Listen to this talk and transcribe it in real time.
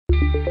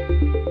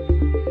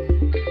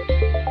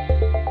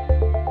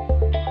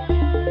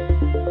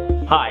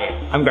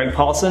Hi, I'm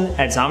Paulsen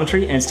at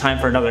Xometry, and it's time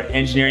for another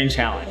engineering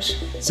challenge.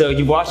 So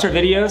you've watched our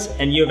videos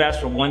and you have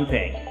asked for one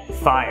thing: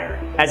 fire.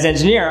 As an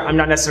engineer, I'm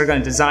not necessarily going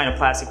to design a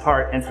plastic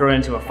part and throw it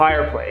into a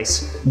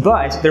fireplace,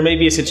 but there may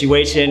be a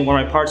situation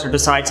where my parts are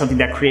beside something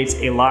that creates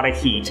a lot of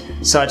heat,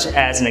 such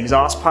as an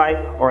exhaust pipe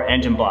or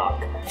engine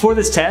block. For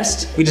this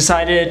test, we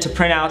decided to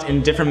print out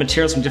in different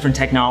materials from different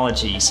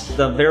technologies.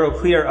 The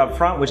Veroclear up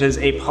front, which is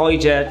a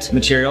PolyJet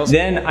material.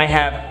 Then I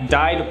have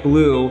dyed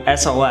blue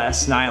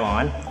SLS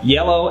nylon,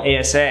 yellow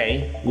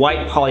ASA,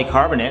 white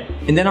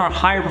polycarbonate, and then our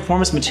higher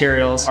performance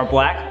materials are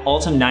black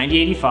Ultem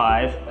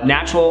 9085,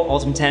 natural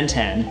Ultem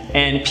 1010,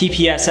 and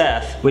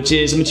PPSF, which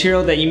is a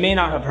material that you may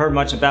not have heard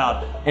much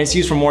about, and it's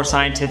used for more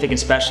scientific and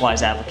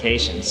specialized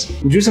applications.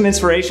 We drew some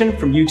inspiration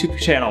from YouTube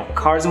channel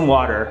Cars and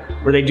Water,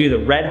 where they do the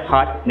red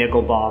hot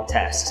nickel ball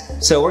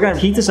test. So we're gonna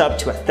heat this up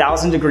to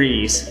 1,000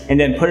 degrees and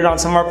then put it on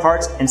some of our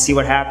parts and see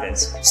what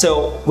happens.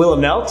 So will it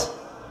melt?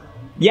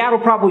 Yeah, it'll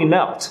probably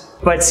melt,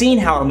 but seeing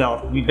how it'll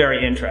melt will be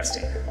very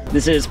interesting.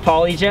 This is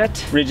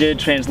PolyJet, rigid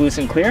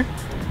translucent clear.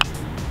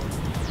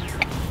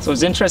 So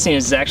what's interesting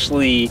is it's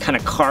actually kind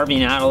of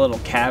carving out a little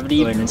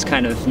cavity and it's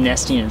kind of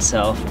nesting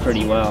itself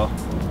pretty well.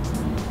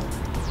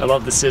 I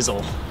love the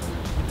sizzle.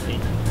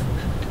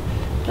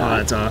 Oh,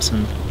 that's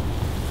awesome.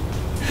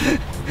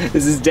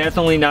 This is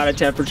definitely not a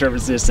temperature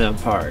resistant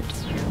part.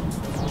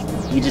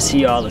 You can just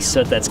see all the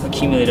soot that's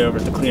accumulated over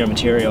the clear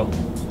material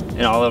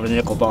and all over the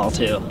nickel ball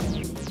too.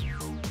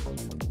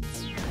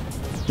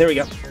 There we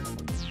go.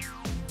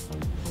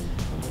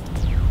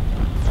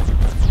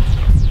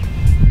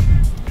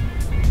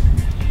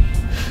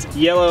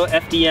 Yellow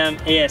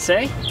FDM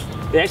ASA.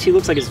 It actually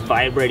looks like it's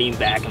vibrating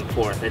back and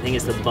forth. I think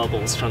it's the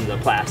bubbles from the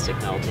plastic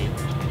melting.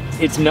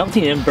 It's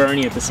melting and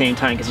burning at the same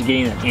time because you're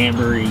getting that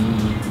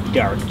ambery,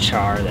 dark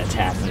char that's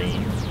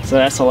happening. So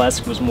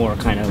SLS was more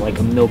kind of like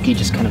a milky,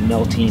 just kind of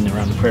melting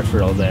around the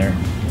peripheral there.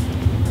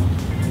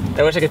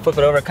 I wish I could flip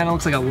it over. It kind of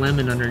looks like a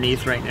lemon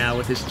underneath right now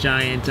with this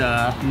giant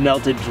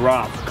melted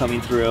drop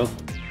coming through.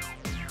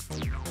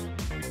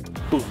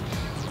 Ooh.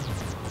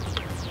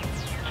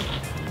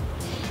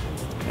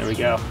 There we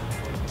go.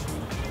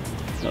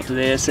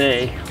 Melted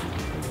ASA.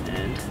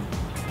 And,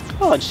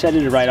 oh, it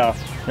shedded it right off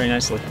very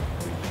nicely.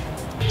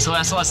 So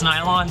SLS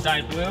nylon,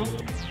 dyed blue.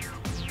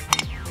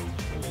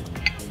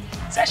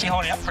 It's actually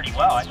holding up pretty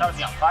well. I thought it would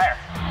be on fire.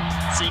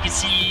 So you can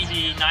see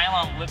the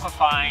nylon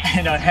liquefying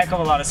and a heck of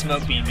a lot of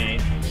smoke being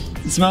made.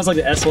 It smells like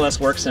the SLS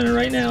Work Center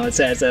right now. It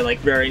adds that like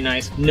very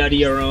nice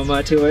nutty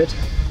aroma to it.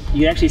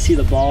 You can actually see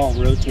the ball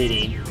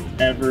rotating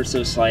ever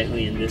so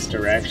slightly in this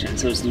direction.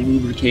 So it's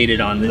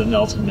lubricated on the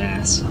melted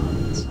mass.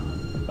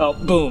 Oh,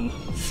 boom.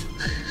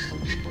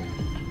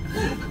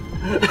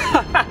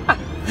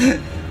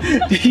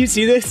 Do you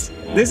see this?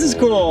 This is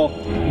cool.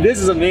 This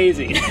is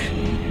amazing.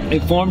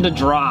 It formed a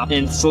drop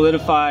and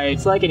solidified.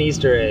 It's like an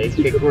Easter egg,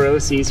 like a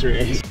gross Easter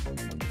egg.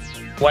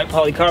 White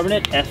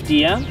polycarbonate,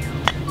 FDM.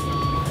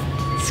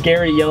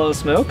 Scary yellow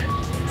smoke.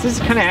 So this is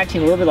kind of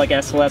acting a little bit like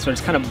SLS, where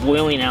it's kind of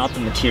boiling out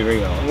the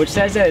material, which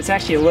says that it's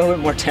actually a little bit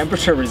more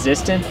temperature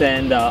resistant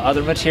than the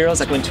other materials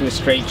that go into a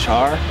straight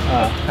char.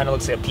 Kind of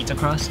looks like a pizza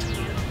crust.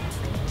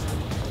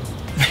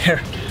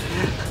 There.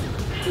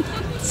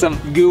 Some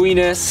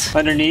gooiness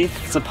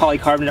underneath. It's a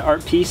polycarbonate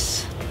art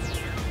piece.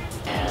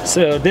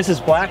 So this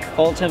is black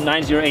Ultem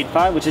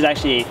 9085, which is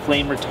actually a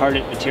flame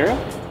retardant material.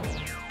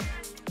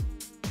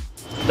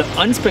 The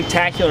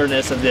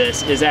unspectacularness of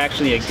this is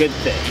actually a good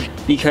thing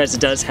because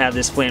it does have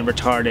this flame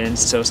retardant,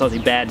 so if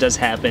something bad does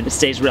happen, it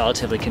stays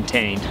relatively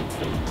contained.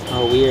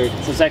 Oh, weird.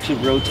 So it's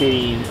actually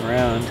rotating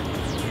around.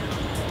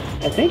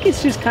 I think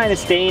it's just kind of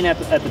staying at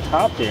the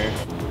top there.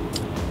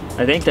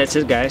 I think that's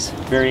it, guys.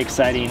 Very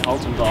exciting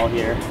Ultem ball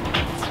here.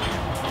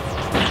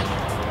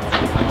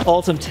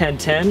 Ultem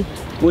 1010,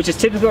 which is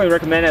typically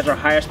recommended as our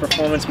highest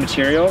performance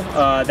material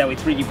that we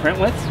 3D print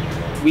with.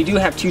 We do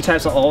have two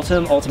types of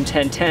Ultem. Ultem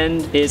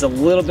 1010 is a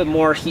little bit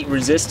more heat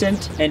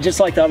resistant, and just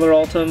like the other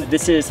Ultem,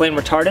 this is flame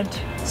retardant.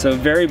 So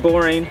very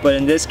boring, but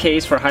in this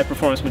case for high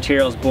performance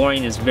materials,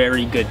 boring is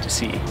very good to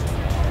see.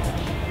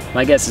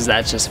 My guess is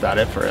that's just about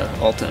it for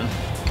Ultem.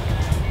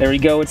 There we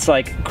go, it's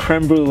like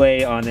creme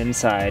brulee on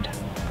inside.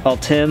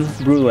 Ultem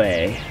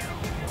brulee.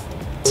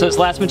 So this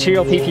last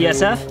material,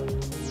 PPSF.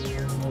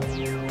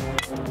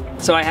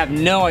 So I have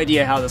no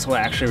idea how this will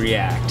actually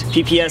react.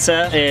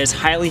 PPSF is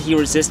highly heat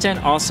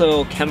resistant,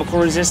 also chemical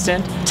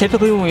resistant.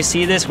 Typically when we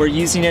see this, we're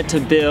using it to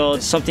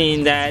build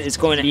something that is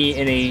going to be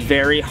in a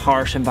very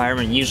harsh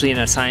environment, usually in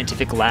a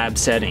scientific lab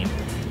setting.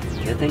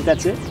 I think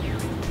that's it.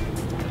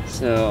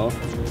 So,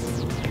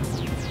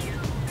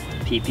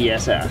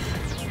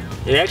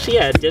 PPSF. It actually,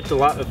 yeah, it dipped a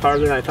lot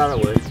farther than I thought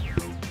it would.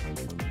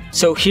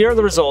 So here are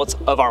the results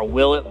of our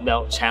Will It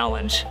Melt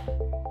challenge.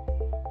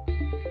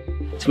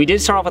 So we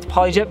did start off with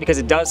PolyJet because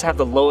it does have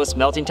the lowest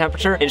melting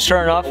temperature, and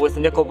sure enough, with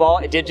the nickel ball,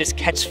 it did just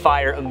catch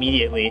fire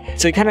immediately.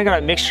 So we kind of got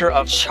a mixture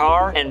of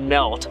char and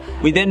melt.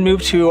 We then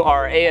moved to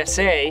our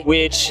ASA,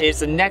 which is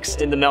the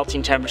next in the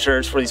melting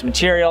temperatures for these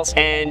materials,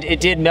 and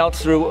it did melt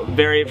through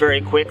very,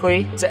 very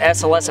quickly. So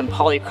SLS and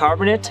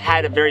polycarbonate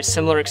had a very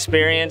similar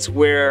experience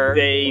where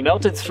they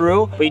melted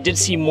through, but you did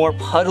see more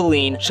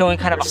puddling, showing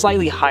kind of a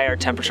slightly higher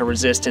temperature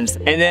resistance.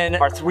 And then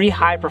our three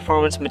high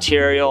performance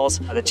materials,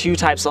 the two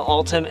types of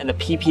Ultem and the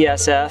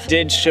PPSF,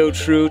 did show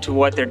true to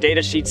what their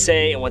data sheets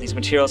say and what these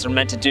materials are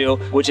meant to do,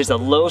 which is a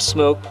low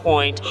smoke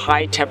point,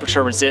 high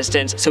temperature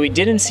resistance. So we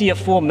didn't see a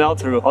full melt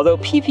through, although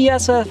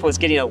PPSF was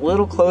getting a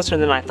little closer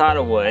than I thought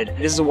it would.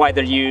 This is why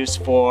they're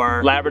used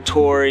for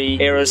laboratory,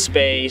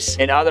 aerospace,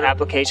 and other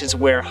applications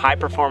where high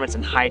performance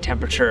and high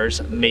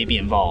temperatures may be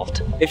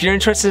involved. If you're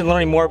interested in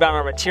learning more about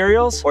our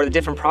materials or the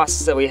different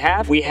processes that we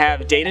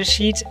have data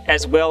sheets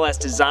as well as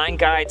design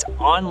guides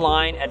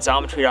online at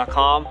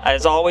Xometry.com.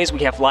 As always, we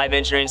have live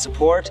engineering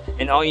support,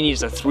 and all you need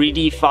is a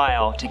 3D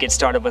file to get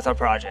started with our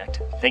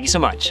project. Thank you so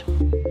much.